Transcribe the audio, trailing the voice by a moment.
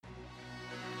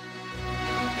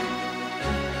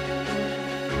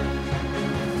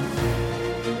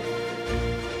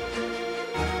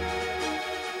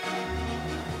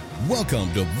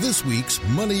Welcome to this week's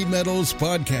Money Metals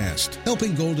podcast,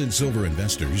 helping gold and silver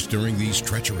investors during these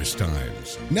treacherous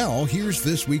times. Now, here's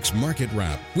this week's market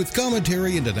wrap with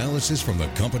commentary and analysis from the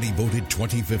company voted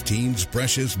 2015's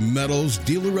Precious Metals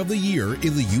Dealer of the Year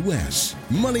in the U.S.,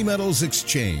 Money Metals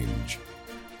Exchange.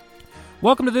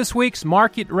 Welcome to this week's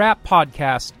Market Wrap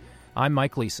podcast. I'm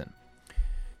Mike Leeson.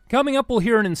 Coming up, we'll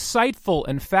hear an insightful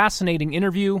and fascinating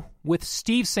interview with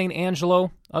Steve St.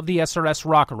 Angelo of the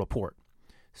SRSrocco Report.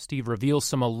 Steve reveals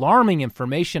some alarming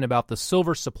information about the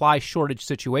silver supply shortage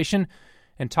situation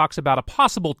and talks about a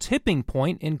possible tipping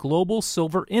point in global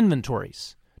silver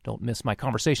inventories. Don't miss my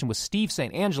conversation with Steve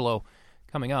St. Angelo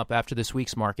coming up after this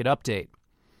week's market update.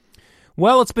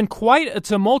 Well, it's been quite a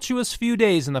tumultuous few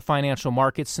days in the financial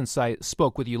markets since I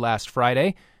spoke with you last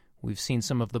Friday. We've seen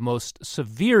some of the most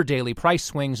severe daily price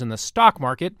swings in the stock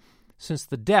market since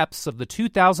the depths of the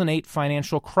 2008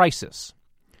 financial crisis.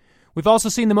 We've also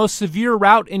seen the most severe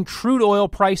rout in crude oil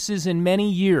prices in many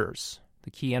years.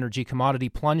 The key energy commodity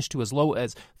plunged to as low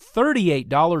as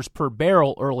 $38 per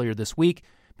barrel earlier this week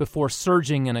before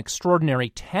surging an extraordinary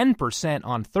 10%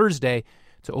 on Thursday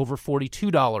to over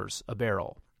 $42 a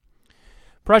barrel.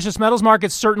 Precious metals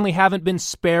markets certainly haven't been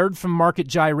spared from market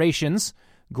gyrations.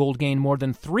 Gold gained more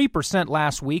than 3%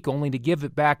 last week, only to give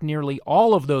it back nearly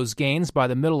all of those gains by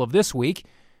the middle of this week.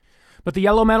 But the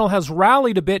yellow metal has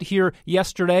rallied a bit here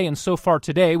yesterday and so far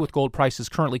today, with gold prices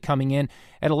currently coming in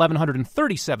at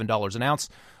 $1,137 an ounce,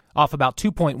 off about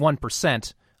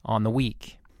 2.1% on the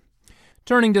week.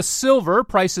 Turning to silver,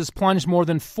 prices plunged more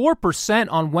than 4%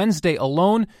 on Wednesday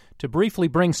alone to briefly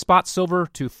bring spot silver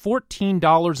to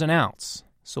 $14 an ounce.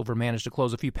 Silver managed to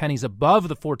close a few pennies above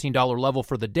the $14 level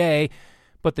for the day,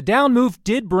 but the down move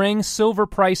did bring silver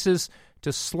prices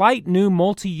to slight new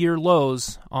multi-year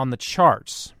lows on the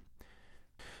charts.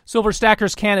 Silver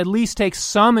stackers can at least take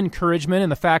some encouragement in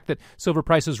the fact that silver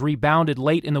prices rebounded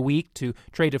late in the week to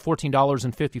trade at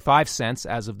 $14.55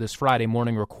 as of this Friday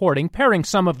morning recording, paring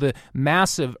some of the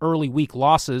massive early week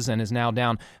losses, and is now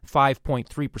down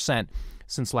 5.3%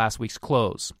 since last week's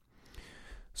close.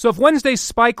 So if Wednesday's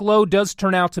spike low does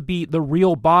turn out to be the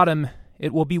real bottom,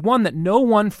 it will be one that no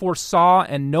one foresaw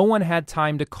and no one had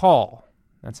time to call.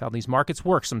 That's how these markets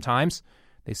work sometimes.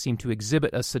 They seem to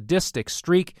exhibit a sadistic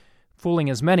streak,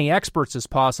 fooling as many experts as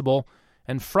possible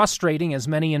and frustrating as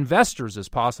many investors as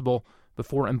possible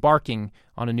before embarking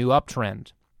on a new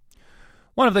uptrend.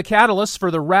 One of the catalysts for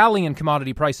the rally in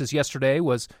commodity prices yesterday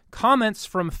was comments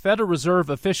from Federal Reserve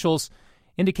officials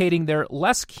indicating they're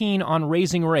less keen on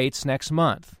raising rates next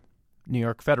month. New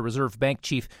York Federal Reserve Bank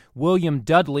Chief William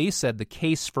Dudley said the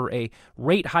case for a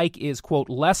rate hike is, quote,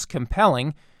 less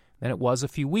compelling than it was a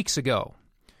few weeks ago.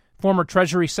 Former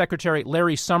Treasury Secretary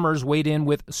Larry Summers weighed in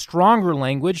with stronger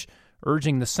language,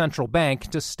 urging the central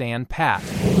bank to stand pat.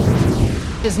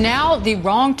 Is now the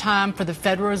wrong time for the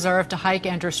Federal Reserve to hike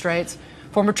interest rates?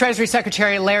 Former Treasury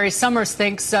Secretary Larry Summers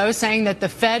thinks so, saying that the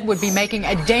Fed would be making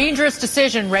a dangerous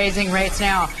decision raising rates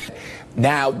now.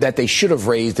 Now that they should have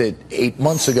raised it 8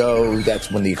 months ago,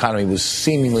 that's when the economy was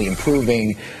seemingly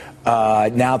improving.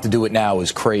 Now to do it now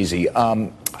is crazy.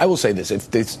 I will say this: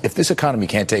 if this economy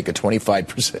can't take a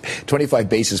 25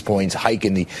 basis points hike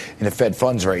in the Fed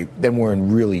funds rate, then we're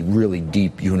in really, really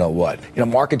deep what.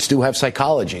 Markets do have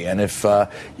psychology, and if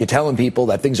you're telling people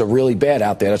that things are really bad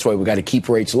out there, that's why we got to keep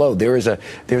rates low. There's a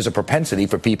propensity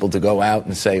for people to go out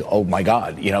and say, "Oh my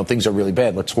God, things are really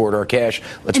bad. Let's hoard our cash.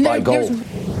 Let's buy gold."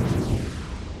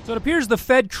 So it appears the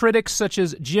Fed critics such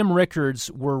as Jim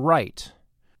Rickards were right.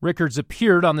 Rickards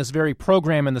appeared on this very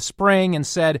program in the spring and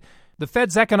said the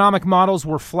Fed's economic models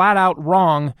were flat out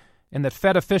wrong and that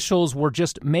Fed officials were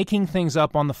just making things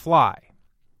up on the fly.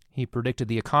 He predicted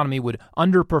the economy would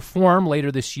underperform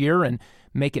later this year and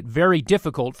make it very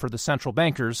difficult for the central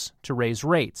bankers to raise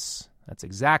rates. That's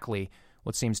exactly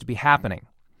what seems to be happening.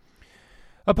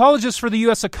 Apologists for the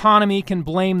U.S. economy can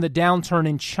blame the downturn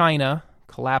in China,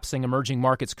 collapsing emerging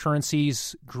markets'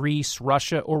 currencies, Greece,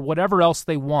 Russia, or whatever else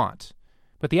they want.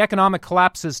 But the economic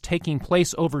collapses taking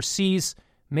place overseas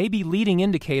may be leading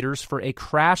indicators for a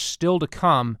crash still to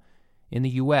come in the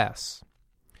U.S.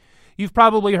 You've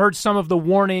probably heard some of the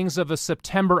warnings of a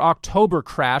September-October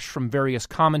crash from various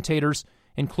commentators,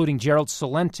 including Gerald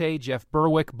Celente, Jeff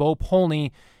Berwick, Bo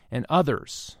Polney, and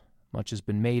others. Much has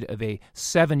been made of a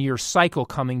 7-year cycle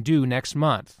coming due next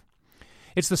month.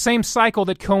 It's the same cycle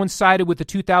that coincided with the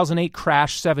 2008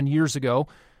 crash 7 years ago,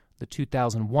 the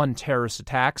 2001 terrorist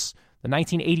attacks, the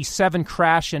 1987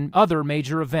 crash, and other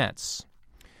major events.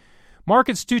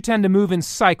 Markets do tend to move in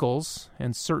cycles,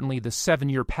 and certainly the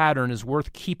 7-year pattern is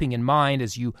worth keeping in mind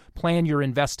as you plan your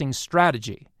investing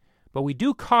strategy. But we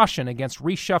do caution against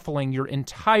reshuffling your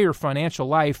entire financial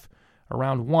life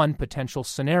around one potential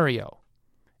scenario.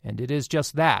 And it is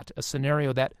just that, a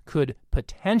scenario that could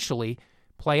potentially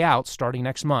play out starting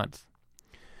next month.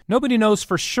 Nobody knows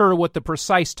for sure what the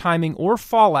precise timing or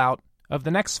fallout of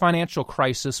the next financial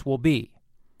crisis will be.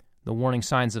 The warning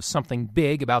signs of something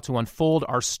big about to unfold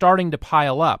are starting to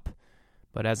pile up.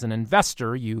 But as an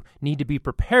investor, you need to be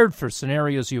prepared for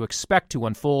scenarios you expect to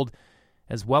unfold,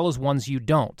 as well as ones you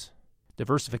don't.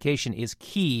 Diversification is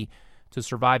key to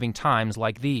surviving times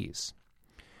like these.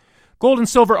 Gold and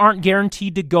silver aren't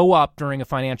guaranteed to go up during a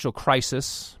financial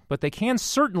crisis, but they can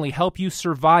certainly help you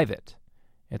survive it.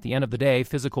 At the end of the day,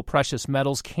 physical precious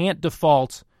metals can't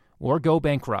default or go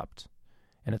bankrupt.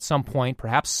 And at some point,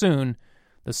 perhaps soon,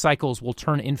 the cycles will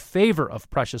turn in favor of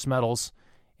precious metals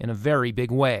in a very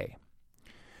big way.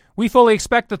 We fully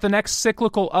expect that the next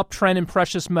cyclical uptrend in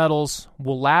precious metals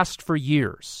will last for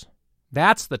years.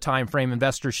 That's the time frame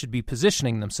investors should be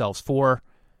positioning themselves for,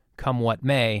 come what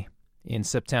may, in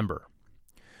September.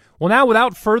 Well, now,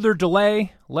 without further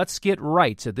delay, let's get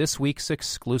right to this week's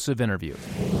exclusive interview.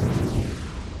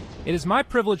 It is my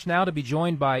privilege now to be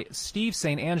joined by Steve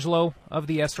St. Angelo of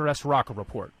the SRSrocco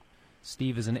Report.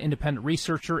 Steve is an independent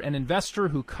researcher and investor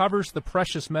who covers the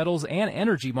precious metals and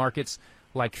energy markets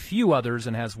like few others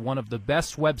and has one of the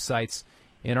best websites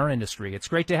in our industry. It's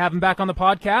great to have him back on the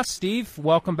podcast. Steve,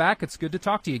 welcome back. It's good to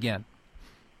talk to you again.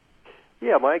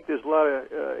 Yeah, Mike, there's a lot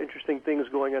of interesting things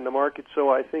going on in the market, so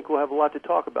I think we'll have a lot to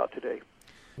talk about today.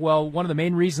 Well, one of the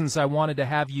main reasons I wanted to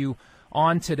have you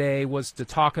on today was to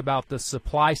talk about the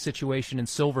supply situation in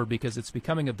silver, because it's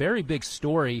becoming a very big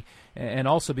story, and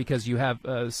also because you have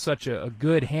such a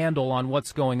good handle on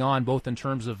what's going on, both in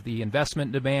terms of the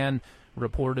investment demand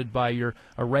reported by your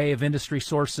array of industry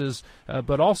sources,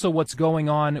 but also what's going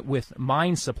on with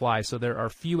mine supply. So there are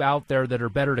few out there that are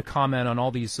better to comment on all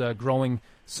these growing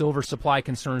silver supply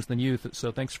concerns than you.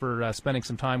 So thanks for spending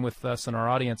some time with us and our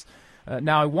audience.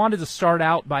 Now, I wanted to start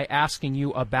out by asking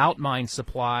you about mine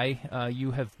supply.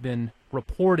 You have been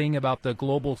reporting about the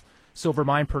global silver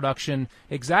mine production.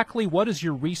 Exactly what does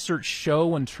your research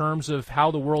show in terms of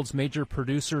how the world's major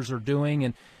producers are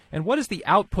doing, and what has the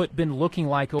output been looking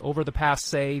like over the past,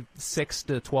 say, 6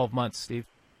 to 12 months, Steve?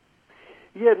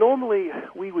 Yeah, normally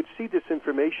we would see this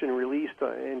information released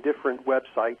in different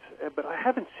websites, but I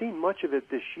haven't seen much of it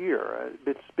this year.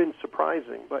 It's been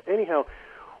surprising. But anyhow,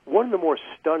 one of the more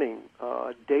stunning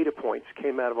data points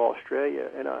came out of Australia,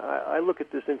 and I look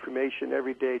at this information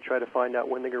every day, try to find out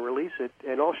when they're going to release it,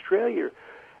 and Australia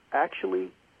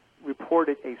actually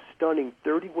reported a stunning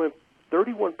 31%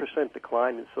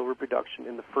 decline in silver production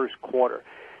in the first quarter.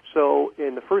 So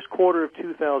in the first quarter of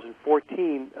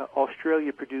 2014,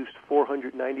 Australia produced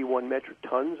 491 metric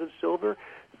tons of silver.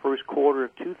 The first quarter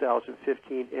of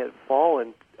 2015, it had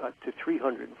fallen to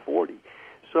 340.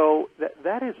 So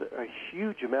that is a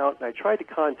huge amount. And I tried to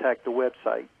contact the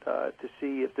website to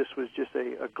see if this was just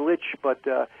a glitch, but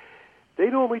they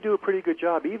normally do a pretty good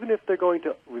job. Even if they're going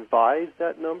to revise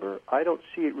that number, I don't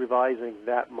see it revising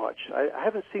that much. I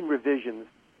haven't seen revisions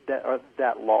that are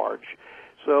that large.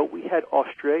 So we had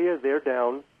Australia, they're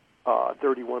down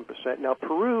 31%. Now,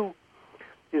 Peru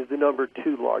is the number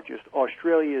 2 largest.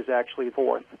 Australia is actually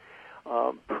 4th.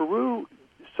 Peru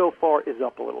so far is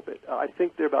up a little bit. I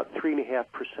think they're about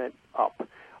 3.5% up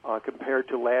compared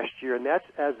to last year, and that's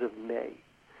as of May.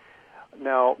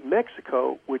 Now,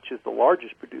 Mexico, which is the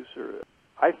largest producer,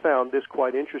 I found this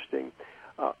quite interesting.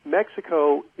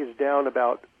 Mexico is down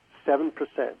about 7%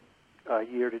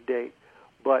 year to date,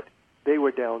 but they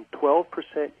were down 12%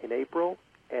 in April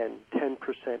and 10%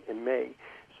 in May.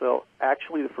 So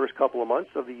actually the first couple of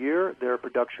months of the year, their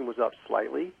production was up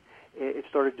slightly. It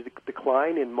started to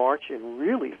decline in March and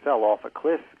really fell off a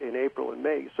cliff in April and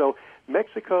May. So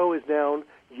Mexico is down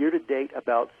year-to-date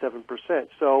about 7%.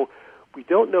 So we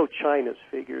don't know China's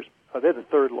figures. They're the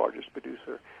 3rd largest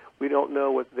producer. We don't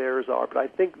know what theirs are, but I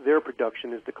think their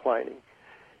production is declining.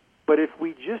 But if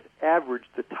we just average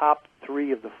the top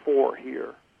 3 of the 4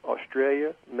 here,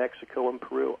 Australia, Mexico, and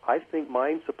Peru, I think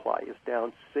mine supply is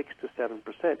down 6 to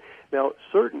 7%. Now,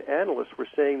 certain analysts were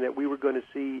saying that we were going to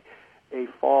see a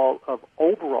fall of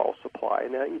overall supply,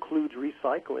 and that includes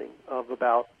recycling, of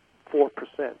about 4%.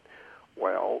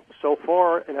 Well, so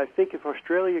far, and I think if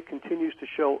Australia continues to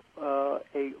show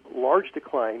a large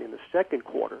decline in the second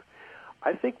quarter,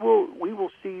 I think we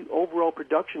will see overall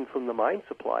production from the mine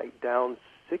supply down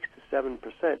 6 to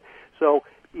 7%. So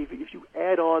if you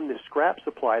add on the scrap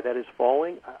supply that is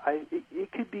falling,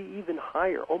 it could be even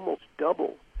higher, almost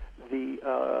double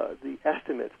the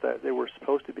estimates that they were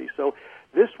supposed to be. So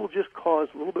this will just cause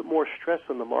a little bit more stress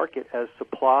on the market as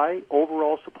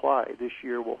overall supply this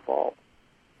year will fall.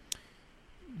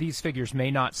 these figures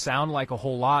may not sound like a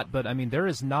whole lot, but I mean, there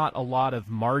is not a lot of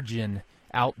margin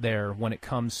out there when it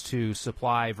comes to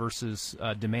supply versus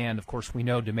demand. Of course, we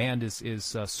know demand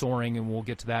is soaring, and we'll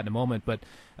get to that in a moment. But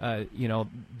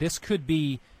this could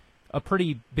be a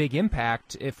pretty big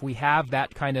impact if we have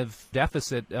that kind of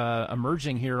deficit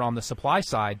emerging here on the supply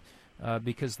side,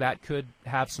 because that could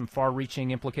have some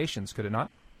far-reaching implications, could it not?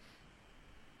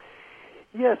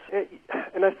 Yes,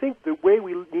 and I think the way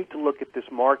we need to look at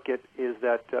this market is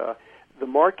that the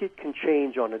market can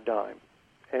change on a dime.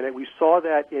 And we saw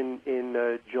that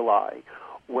in July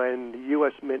when the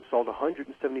U.S. Mint sold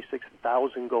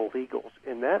 176,000 gold eagles.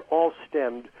 And that all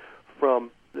stemmed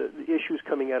from the issues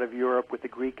coming out of Europe with the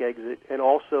Greek exit and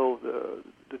also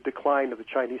the decline of the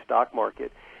Chinese stock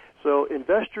market. So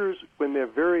investors, when they're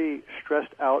very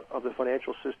stressed out of the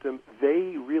financial system,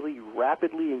 they really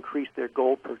rapidly increase their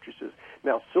gold purchases.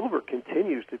 Now, silver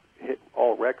continues to hit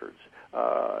all records,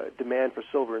 demand for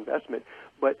silver investment,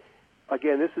 but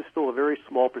again, this is still a very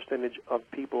small percentage of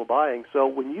people buying. So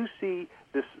when you see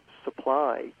this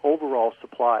supply, overall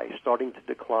supply, starting to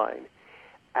decline,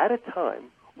 at a time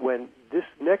when this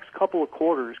next couple of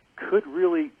quarters could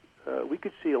really, we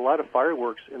could see a lot of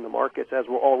fireworks in the markets as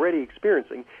we're already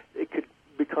experiencing. It could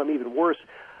become even worse.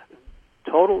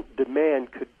 Total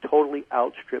demand could totally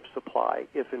outstrip supply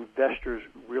if investors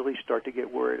really start to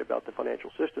get worried about the financial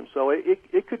system. So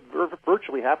it could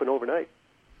virtually happen overnight.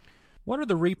 What are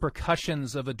the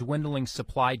repercussions of a dwindling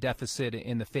supply deficit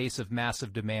in the face of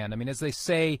massive demand? I mean, as they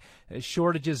say,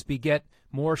 shortages beget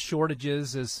more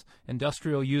shortages, as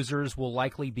industrial users will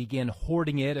likely begin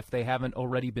hoarding it if they haven't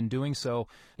already been doing so.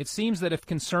 It seems that if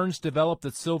concerns develop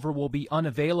that silver will be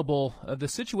unavailable, the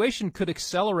situation could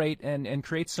accelerate and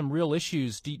create some real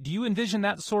issues. Do you envision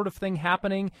that sort of thing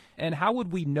happening? And how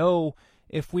would we know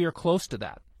if we are close to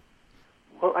that?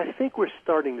 Well, I think we're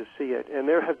starting to see it, and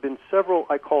there have been several,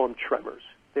 I call them tremors.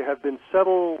 There have been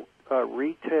several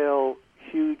retail,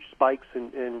 huge spikes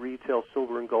in retail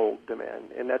silver and gold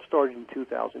demand, and that started in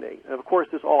 2008. And of course,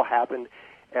 this all happened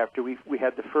after we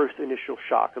had the first initial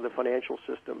shock of the financial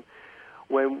system,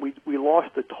 when we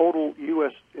lost the total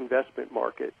U.S. investment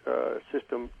market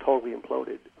system totally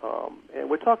imploded. And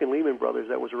we're talking Lehman Brothers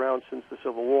that was around since the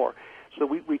Civil War. So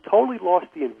we totally lost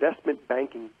the investment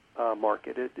banking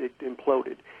market. It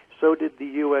imploded. So did the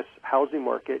U.S. housing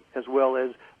market as well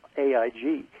as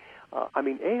AIG.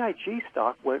 AIG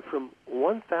stock went from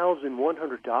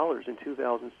 $1,100 in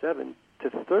 2007 to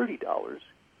 $30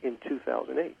 in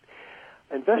 2008.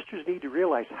 Investors need to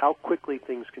realize how quickly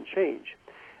things can change.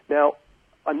 Now,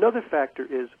 another factor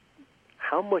is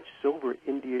how much silver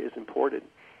India is imported.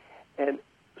 And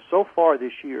so far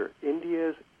this year,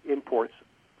 India's imports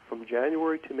from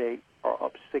January to May are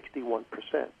up 61%.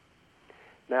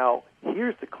 Now,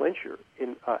 here's the clincher.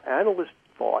 Analysts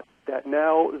thought that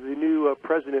now the new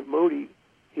President Modi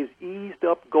has eased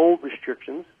up gold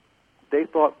restrictions. They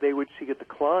thought they would see a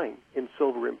decline in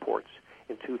silver imports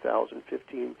in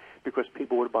 2015 because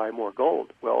people would buy more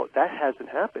gold. Well, that hasn't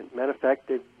happened. Matter of fact,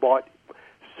 they've bought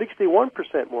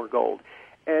 61% more gold.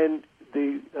 And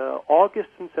the August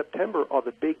and September are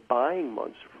the big buying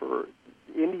months for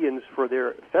Indians for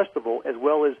their festival, as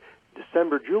well as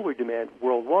December jewelry demand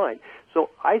worldwide. So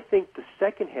I think the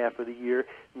second half of the year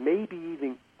may be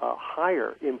even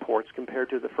higher imports compared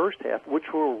to the first half, which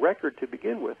were a record to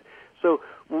begin with. So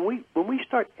when we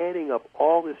start adding up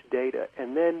all this data,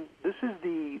 and then this is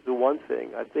the one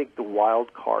thing, I think the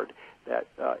wild card that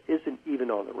isn't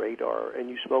even on the radar, and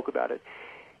you spoke about it.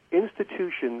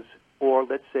 Institutions, or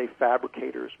let's say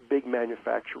fabricators, big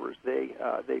manufacturers,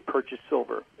 they purchase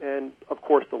silver. And, of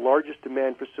course, the largest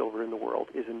demand for silver in the world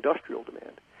is industrial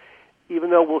demand. Even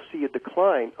though we'll see a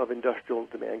decline of industrial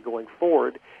demand going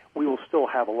forward, we will still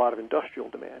have a lot of industrial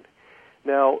demand.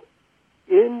 Now,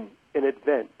 in an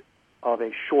event of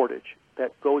a shortage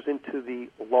that goes into the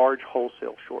large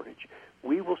wholesale shortage,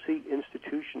 we will see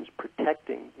institutions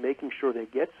protecting, making sure they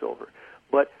get silver.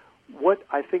 But what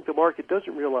I think the market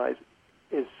doesn't realize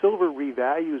is silver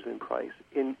revalues in price.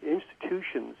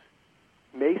 Institutions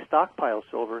may stockpile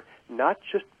silver not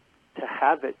just to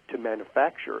have it to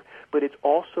manufacture, but it's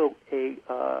also a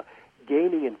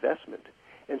gaining investment.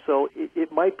 And so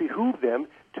it might behoove them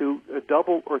to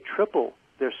double or triple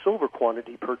their silver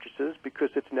quantity purchases because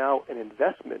it's now an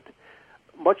investment,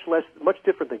 much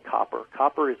different than copper.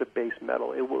 Copper is a base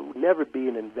metal. It will never be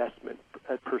an investment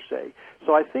per se.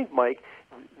 So I think, Mike,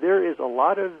 there is a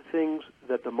lot of things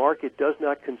that the market does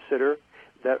not consider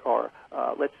that are,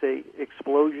 let's say,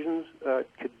 explosions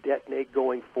could detonate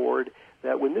going forward,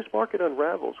 that when this market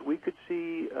unravels, we could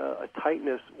see a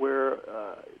tightness where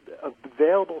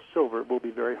available silver will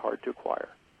be very hard to acquire.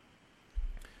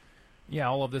 Yeah,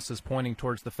 all of this is pointing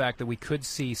towards the fact that we could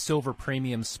see silver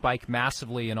premiums spike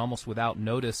massively and almost without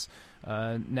notice.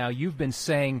 Now, you've been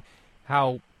saying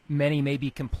how many may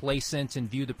be complacent and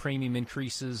view the premium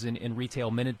increases in retail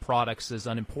minted products as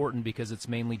unimportant because it's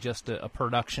mainly just a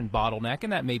production bottleneck,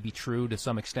 and that may be true to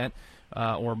some extent,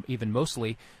 or even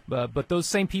mostly. But those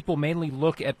same people mainly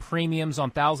look at premiums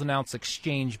on 1,000-ounce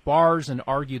exchange bars and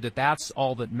argue that that's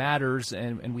all that matters,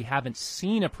 and we haven't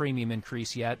seen a premium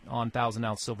increase yet on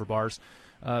 1,000-ounce silver bars,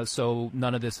 so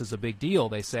none of this is a big deal,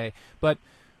 they say. But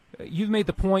you've made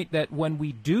the point that when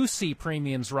we do see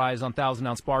premiums rise on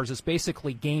 1,000-ounce bars, it's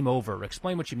basically game over.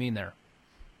 Explain what you mean there.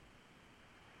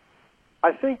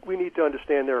 I think we need to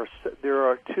understand there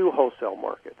are two wholesale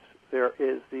markets. There's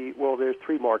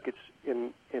three markets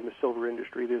in the silver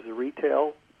industry. There's the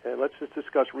retail, and let's just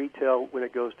discuss retail when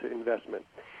it goes to investment.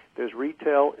 There's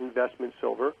retail investment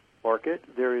silver market.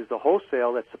 There is the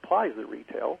wholesale that supplies the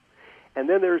retail, and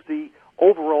then there's the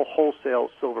overall wholesale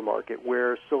silver market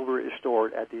where silver is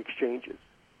stored at the exchanges.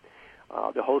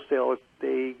 The wholesalers,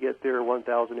 they get their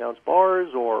 1,000-ounce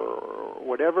bars or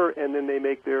whatever, and then they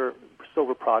make their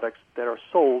silver products that are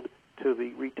sold to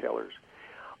the retailers.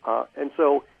 And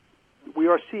so we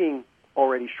are seeing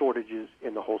already shortages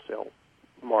in the wholesale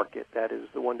market. That is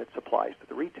the one that supplies to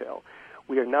the retail.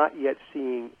 We are not yet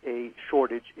seeing a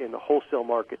shortage in the wholesale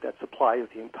market that supplies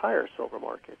the entire silver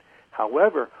market.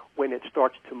 However, when it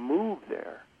starts to move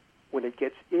there, when it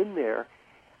gets in there,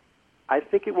 I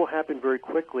think it will happen very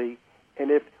quickly. And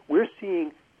if we're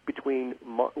seeing between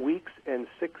weeks and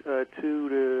 4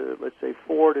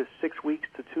 to 6 weeks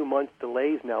to 2 months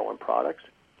delays now on products,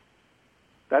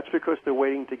 that's because they're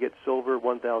waiting to get silver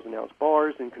 1,000-ounce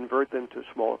bars and convert them to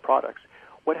smaller products.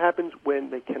 What happens when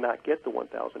they cannot get the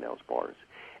 1,000-ounce bars?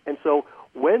 And so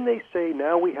when they say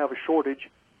now we have a shortage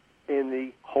in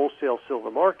the wholesale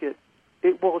silver market,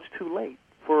 it's too late.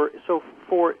 For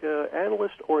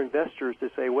analysts or investors to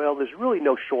say, well, there's really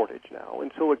no shortage now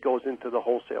until it goes into the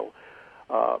wholesale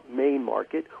main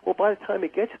market, well, by the time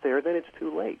it gets there, then it's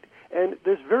too late. And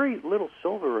there's very little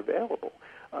silver available.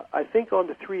 I think on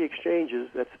the three exchanges,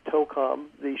 that's TOCOM,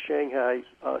 the Shanghai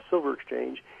Silver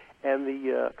Exchange, and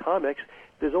the COMEX,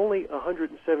 there's only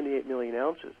 178 million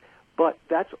ounces. But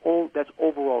that's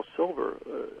overall silver.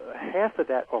 Half of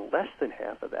that, or less than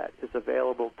half of that, is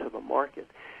available to the market.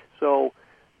 So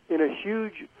in a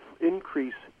huge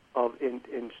increase of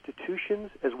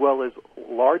institutions as well as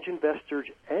large investors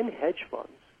and hedge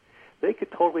funds, they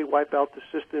could totally wipe out the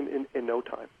system in no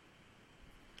time.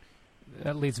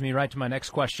 That leads me right to my next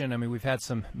question. I mean, we've had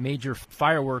some major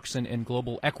fireworks in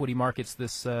global equity markets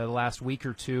this last week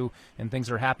or two, and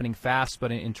things are happening fast.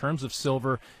 But in terms of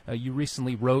silver, you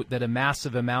recently wrote that a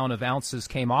massive amount of ounces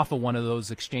came off of one of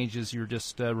those exchanges you're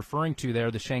just referring to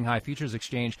there, the Shanghai Futures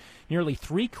Exchange. Nearly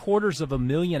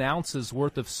 750,000 ounces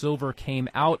worth of silver came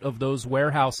out of those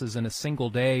warehouses in a single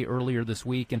day earlier this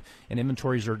week, and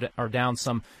inventories are down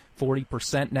some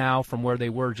 40% now from where they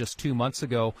were just 2 months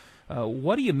ago.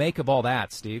 What do you make of all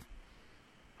that, Steve?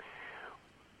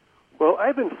 Well,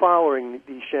 I've been following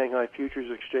the Shanghai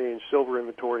Futures Exchange silver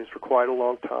inventories for quite a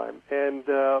long time, and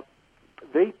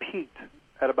they peaked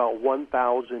at about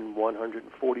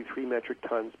 1,143 metric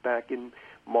tons back in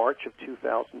March of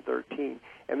 2013.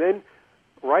 And then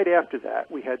right after that,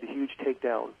 we had the huge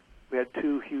takedown. We had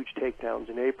two huge takedowns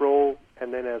in April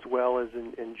and then as well as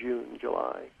in June and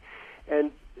July.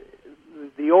 And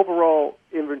the overall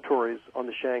inventories on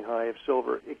the Shanghai of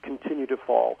silver, it continued to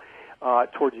fall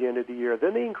towards the end of the year.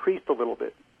 Then they increased a little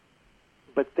bit.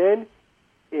 But then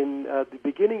in the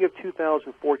beginning of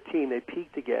 2014, they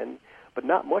peaked again, but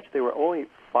not much. They were only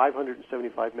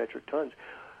 575 metric tons.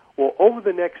 Well, over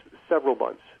the next several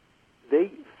months,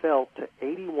 they fell to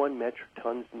 81 metric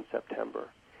tons in September.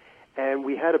 And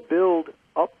we had a build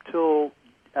up till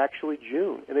actually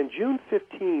June. And then June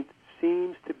 15th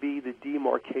seems to be the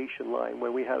demarcation line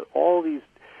when we had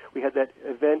we had that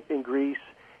event in Greece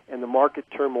and the market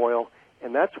turmoil,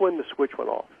 and that's when the switch went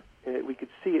off. And we could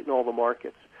see it in all the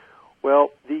markets. Well,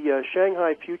 the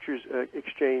Shanghai Futures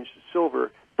Exchange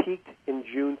silver peaked in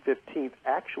June 15th,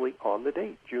 actually on the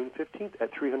date, June 15th,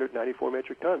 at 394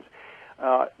 metric tons.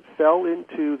 Fell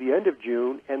into the end of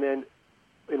June, and then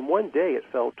in one day it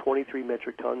fell 23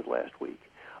 metric tons last week,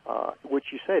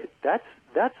 which you said,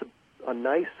 that's a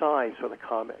nice sign for the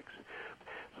COMEX.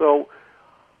 So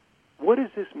what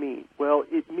does this mean? Well,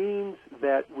 it means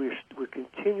that we're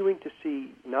continuing to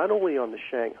see, not only on the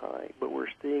Shanghai, but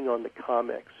we're seeing on the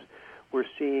COMEX, we're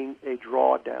seeing a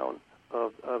drawdown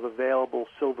of available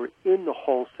silver in the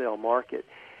wholesale market.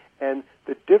 And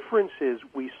the difference is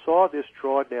we saw this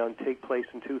drawdown take place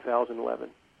in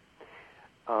 2011.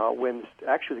 when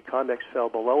actually the COMEX fell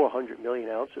below 100 million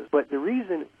ounces. But the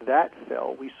reason that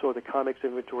fell, we saw the COMEX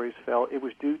inventories fell, it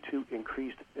was due to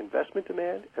increased investment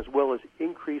demand as well as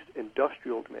increased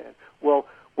industrial demand. Well,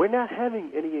 we're not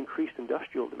having any increased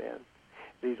industrial demand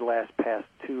these past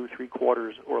 2-3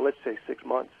 quarters, or let's say 6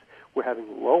 months. We're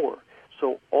having lower.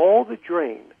 So all the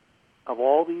drain of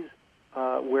all these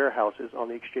warehouses on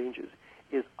the exchanges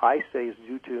is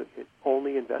due to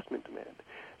only investment demand.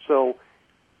 So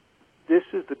this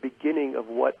is the beginning of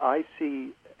what I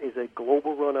see is a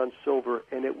global run on silver,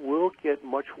 and it will get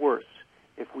much worse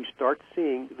if we start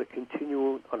seeing the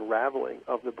continual unraveling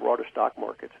of the broader stock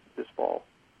markets this fall.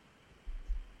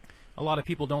 A lot of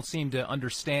people don't seem to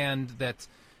understand that,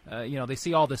 they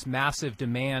see all this massive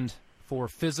demand for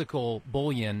physical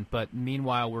bullion, but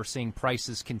meanwhile we're seeing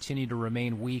prices continue to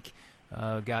remain weak.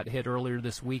 Got hit earlier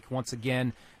this week once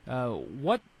again.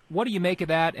 What do you make of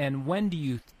that, and when do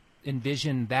you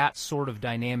envision that sort of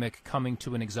dynamic coming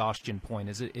to an exhaustion point?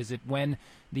 Is it when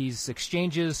these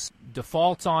exchanges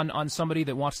default on somebody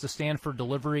that wants to stand for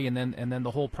delivery, and then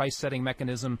the whole price setting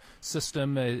mechanism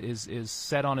system is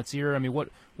set on its ear? I mean,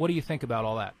 what do you think about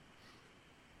all that?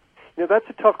 That's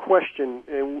a tough question,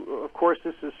 and of course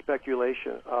this is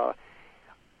speculation.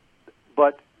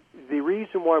 But the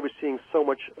reason why we're seeing so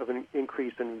much of an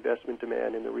increase in investment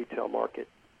demand in the retail market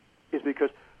is because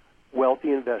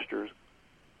wealthy investors,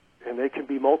 and they can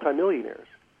be multimillionaires,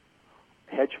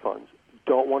 hedge funds,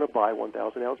 don't want to buy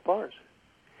 1,000-ounce bars.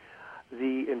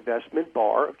 The investment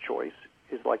bar of choice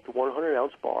is like the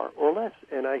 100-ounce bar or less.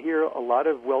 And I hear a lot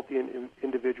of wealthy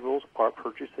individuals are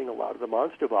purchasing a lot of the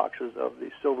monster boxes of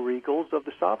the silver eagles, of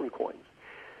the sovereign coins.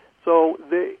 So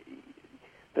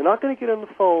they're not going to get on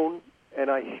the phone, and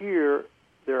I hear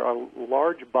there are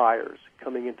large buyers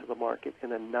coming into the market,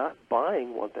 and they're not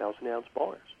buying 1,000-ounce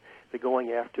bars. They're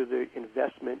going after the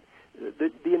investment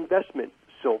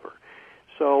silver.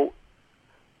 So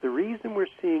the reason we're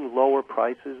seeing lower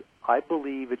prices, I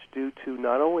believe it's due to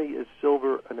not only is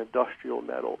silver an industrial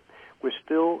metal, we're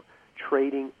still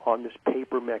trading on this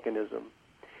paper mechanism.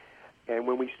 And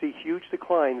when we see huge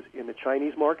declines in the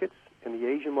Chinese markets, in the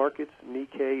Asian markets,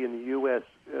 Nikkei in the U.S.,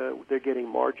 they're getting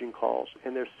margin calls,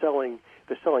 and they're selling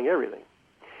everything.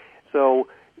 So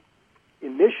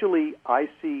initially, I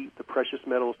see the precious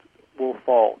metals will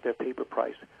fall, their paper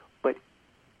price. But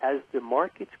as the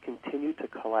markets continue to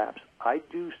collapse, I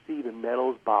do see the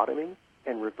metals bottoming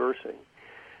and reversing.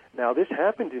 Now, this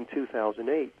happened in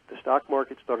 2008. The stock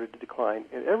market started to decline,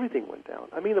 and everything went down.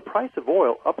 I mean, the price of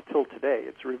oil up till today,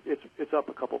 it's up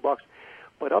a couple bucks,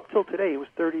 but up till today, it was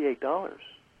 $38.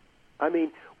 I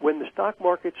mean, when the stock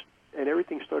markets and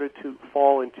everything started to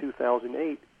fall in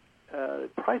 2008, the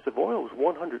price of oil was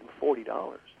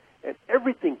 $140, and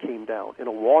everything came down in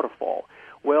a waterfall.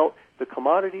 Well, the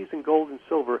commodities in gold and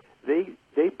silver,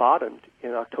 they bottomed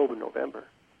in October, November,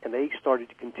 and they started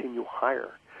to continue higher.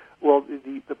 Well,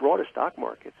 the broader stock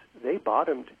markets, they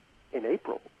bottomed in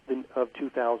April of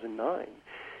 2009.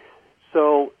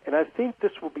 So, and I think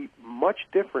this will be much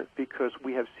different because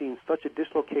we have seen such a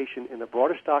dislocation in the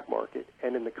broader stock market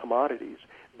and in the commodities.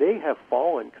 They have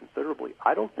fallen considerably.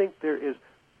 I don't think there is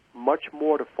much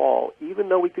more to fall. Even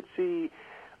though we could see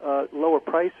lower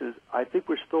prices, I think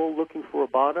we're still looking for a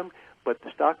bottom, but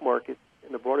the stock market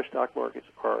and the broader stock markets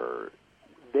are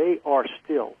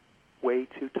still way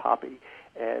too toppy.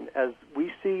 And as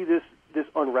we see this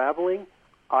unraveling,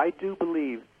 I do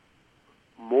believe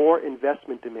more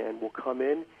investment demand will come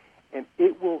in, and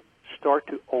it will start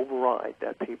to override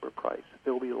that paper price.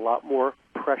 There will be a lot more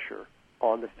pressure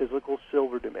on the physical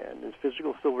silver demand and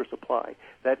physical silver supply,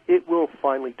 that it will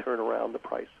finally turn around the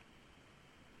price.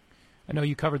 I know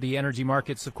you covered the energy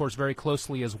markets, of course, very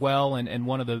closely as well, and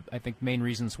one of the, I think, main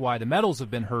reasons why the metals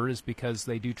have been hurt is because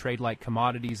they do trade like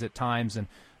commodities at times, and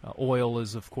oil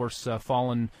has, of course,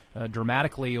 fallen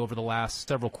dramatically over the last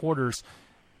several quarters.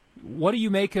 What do you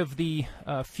make of the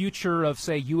future of,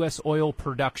 say, U.S. oil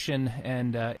production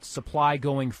and supply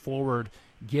going forward,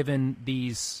 given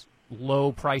these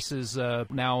low prices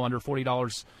now under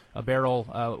 $40 a barrel?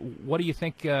 What do you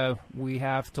think we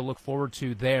have to look forward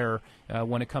to there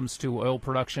when it comes to oil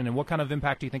production, and what kind of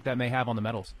impact do you think that may have on the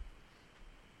metals?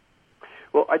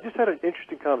 Well, I just had an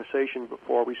interesting conversation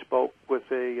before we spoke with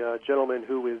a gentleman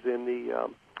who is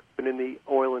been in the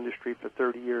oil industry for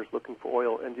 30 years looking for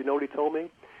oil, and do you know what he told me?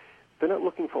 They're not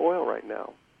looking for oil right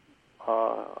now.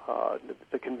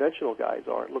 The conventional guys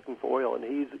aren't looking for oil, and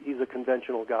he's a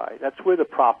conventional guy. That's where the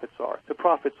profits are. The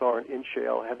profits aren't in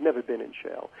shale, have never been in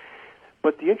shale.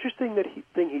 But the interesting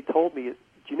thing he told me is,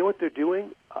 do you know what they're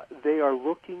doing? They are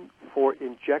looking for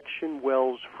injection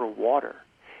wells for water.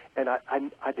 And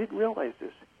I didn't realize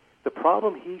this. The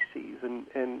problem he sees,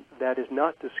 and that is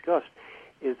not discussed,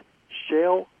 is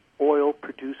shale oil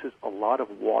produces a lot of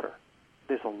water.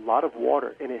 There's a lot of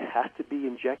water, and it has to be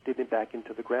injected back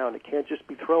into the ground. It can't just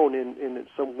be thrown in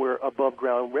somewhere above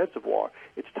ground reservoir.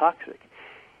 It's toxic.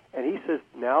 And he says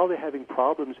now they're having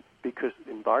problems because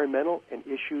environmental and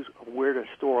issues of where to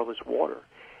store all this water.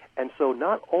 And so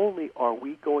not only are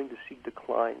we going to see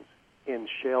declines in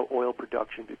shale oil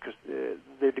production because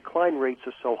the decline rates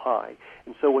are so high.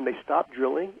 And so when they stop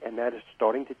drilling, and that is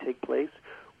starting to take place,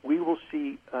 we will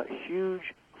see a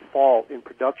huge fall in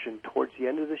production towards the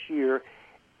end of this year,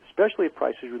 especially if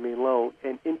prices remain low,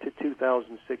 and into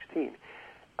 2016.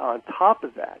 On top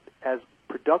of that, as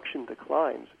production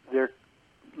declines,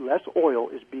 less oil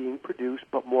is being produced,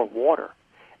 but more water.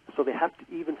 So they have to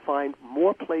even find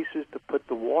more places to put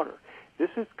the water. This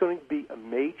is going to be a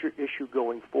major issue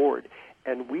going forward,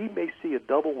 and we may see a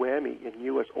double whammy in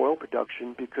U.S. oil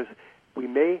production because we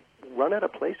may run out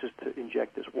of places to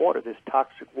inject this water, this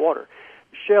toxic water.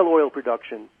 Shale oil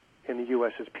production in the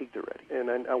U.S. has peaked already,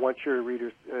 and I want your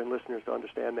readers and listeners to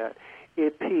understand that.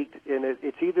 It peaked, and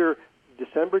it's either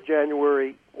December,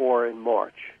 January, or in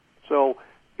March. So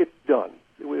it's done.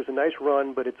 It was a nice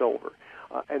run, but it's over.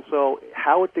 And so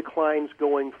how it declines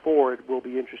going forward will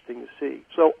be interesting to see.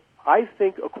 So I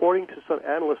think, according to some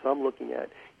analysts I'm looking at,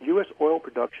 U.S. oil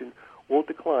production will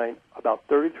decline about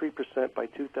 33% by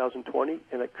 2020,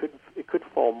 and it could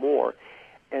fall more.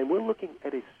 And we're looking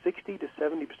at a 60 to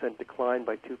 70% decline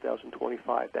by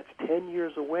 2025. That's 10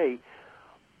 years away,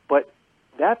 but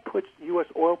that puts U.S.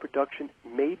 oil production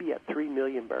maybe at 3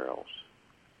 million barrels,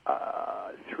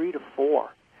 3 to 4.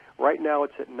 Right now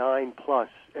it's at 9 plus,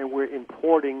 and we're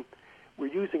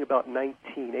using about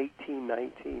 18,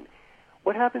 19.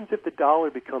 What happens if the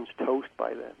dollar becomes toast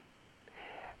by then?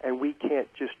 And we can't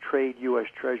just trade U.S.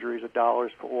 treasuries of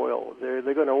dollars for oil. They're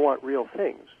going to want real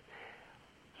things.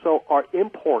 So our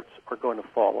imports are going to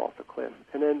fall off a cliff.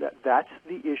 And then that's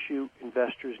the issue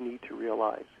investors need to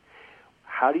realize.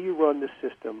 How do you run the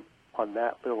system on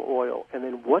that little oil? And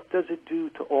then what does it do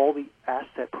to all the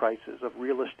asset prices of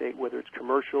real estate, whether it's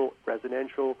commercial,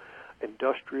 residential,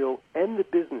 industrial, and the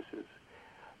businesses?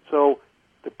 So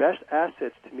the best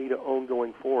assets to me to own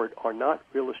going forward are not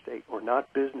real estate or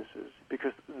not businesses,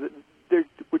 because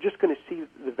we're just going to see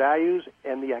the values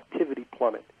and the activity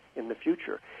plummet in the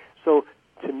future. So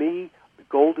to me,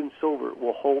 gold and silver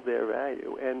will hold their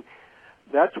value. And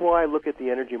that's why I look at the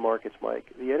energy markets,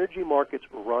 Mike. The energy markets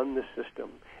run the system.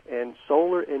 And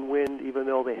solar and wind, even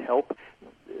though they help,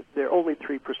 they're only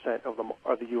 3%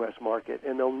 of the U.S. market,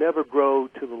 and they'll never grow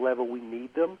to the level we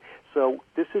need them. So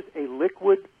this is a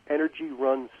liquid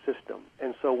energy-run system.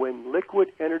 And so when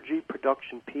liquid energy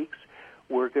production peaks,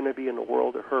 we're going to be in a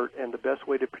world of hurt. And the best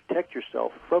way to protect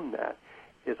yourself from that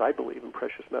is, I believe, in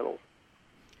precious metals.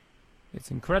 It's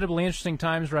incredibly interesting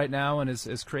times right now, and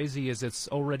as crazy as it's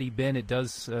already been, it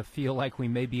does feel like we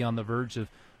may be on the verge of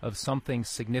something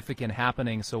significant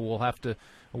happening. So we'll have to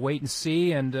wait and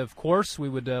see. And, of course, we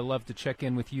would love to check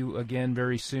in with you again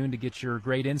very soon to get your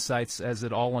great insights as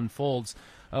it all unfolds.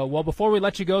 Well, before we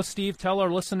let you go, Steve, tell our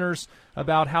listeners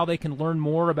about how they can learn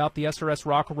more about the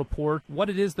SRSrocco Report, what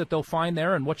it is that they'll find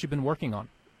there, and what you've been working on.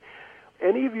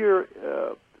 Any of your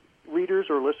readers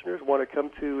or listeners want to come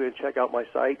to and check out my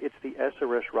site, it's the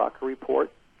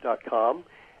SRSroccoReport.com,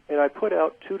 and I put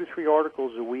out 2 to 3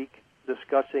 articles a week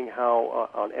discussing how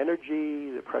on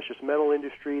energy, the precious metal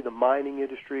industry, the mining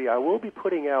industry. I will be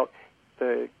putting out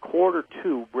the quarter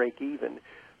 2 break even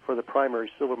for the primary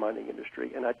silver mining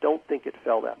industry, and I don't think it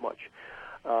fell that much.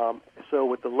 So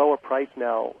with the lower price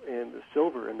now in the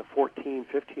silver in the 14,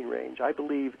 15 range, I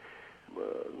believe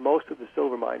most of the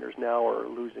silver miners now are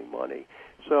losing money.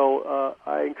 So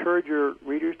I encourage your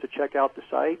readers to check out the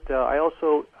site. I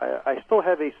still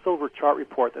have a silver chart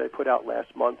report that I put out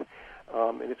last month,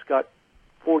 and it's got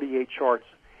 48 charts.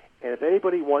 And if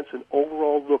anybody wants an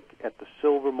overall look at the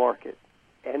silver market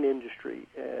and industry,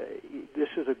 this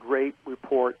is a great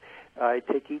report. I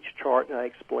take each chart and I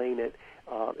explain it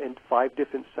in 5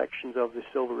 different sections of the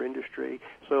silver industry.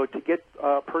 So to get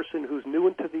a person who's new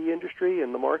into the industry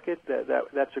and the market,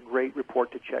 that's a great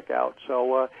report to check out.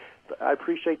 So I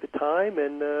appreciate the time,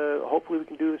 and hopefully we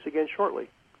can do this again shortly.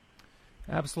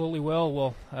 Absolutely will.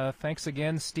 Well, thanks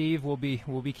again, Steve. We'll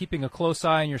be keeping a close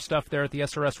eye on your stuff there at the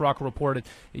SRSrocco Report.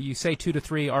 You say 2 to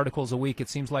 3 articles a week. It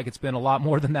seems like it's been a lot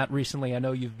more than that recently. I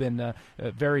know you've been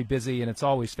very busy, and it's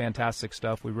always fantastic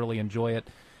stuff. We really enjoy it.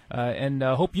 And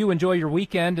hope you enjoy your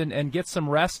weekend and get some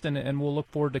rest, and we'll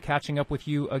look forward to catching up with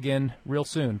you again real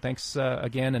soon. Thanks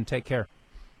again, and take care.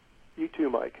 You too,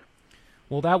 Mike.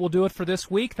 Well, that will do it for this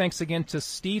week. Thanks again to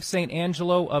Steve St.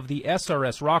 Angelo of the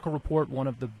SRSrocco Report, one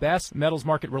of the best metals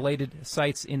market-related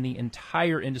sites in the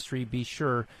entire industry. Be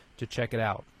sure to check it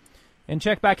out. And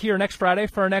check back here next Friday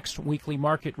for our next weekly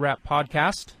Market Wrap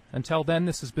podcast. Until then,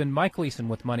 this has been Mike Leeson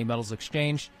with Money Metals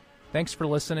Exchange. Thanks for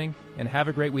listening, and have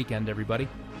a great weekend, everybody.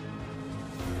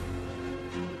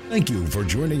 Thank you for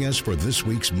joining us for this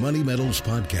week's Money Metals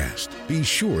podcast. Be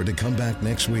sure to come back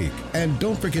next week. And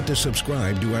don't forget to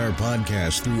subscribe to our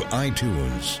podcast through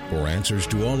iTunes for answers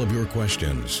to all of your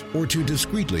questions, or to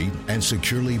discreetly and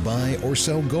securely buy or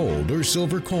sell gold or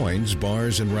silver coins,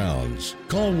 bars, and rounds.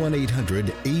 Call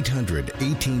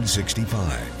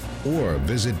 1-800-800-1865 or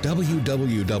visit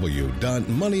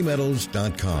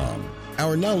www.moneymetals.com.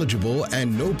 Our knowledgeable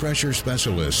and no-pressure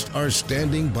specialists are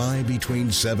standing by between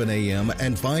 7 a.m.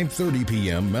 and 5:30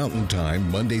 p.m. Mountain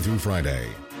Time, Monday through Friday.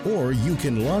 Or you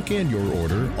can lock in your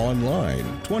order online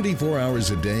 24 hours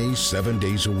a day, 7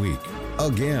 days a week.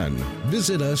 Again,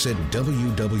 visit us at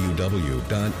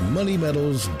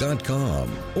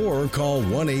www.moneymetals.com or call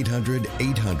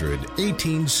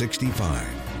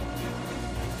 1-800-800-1865.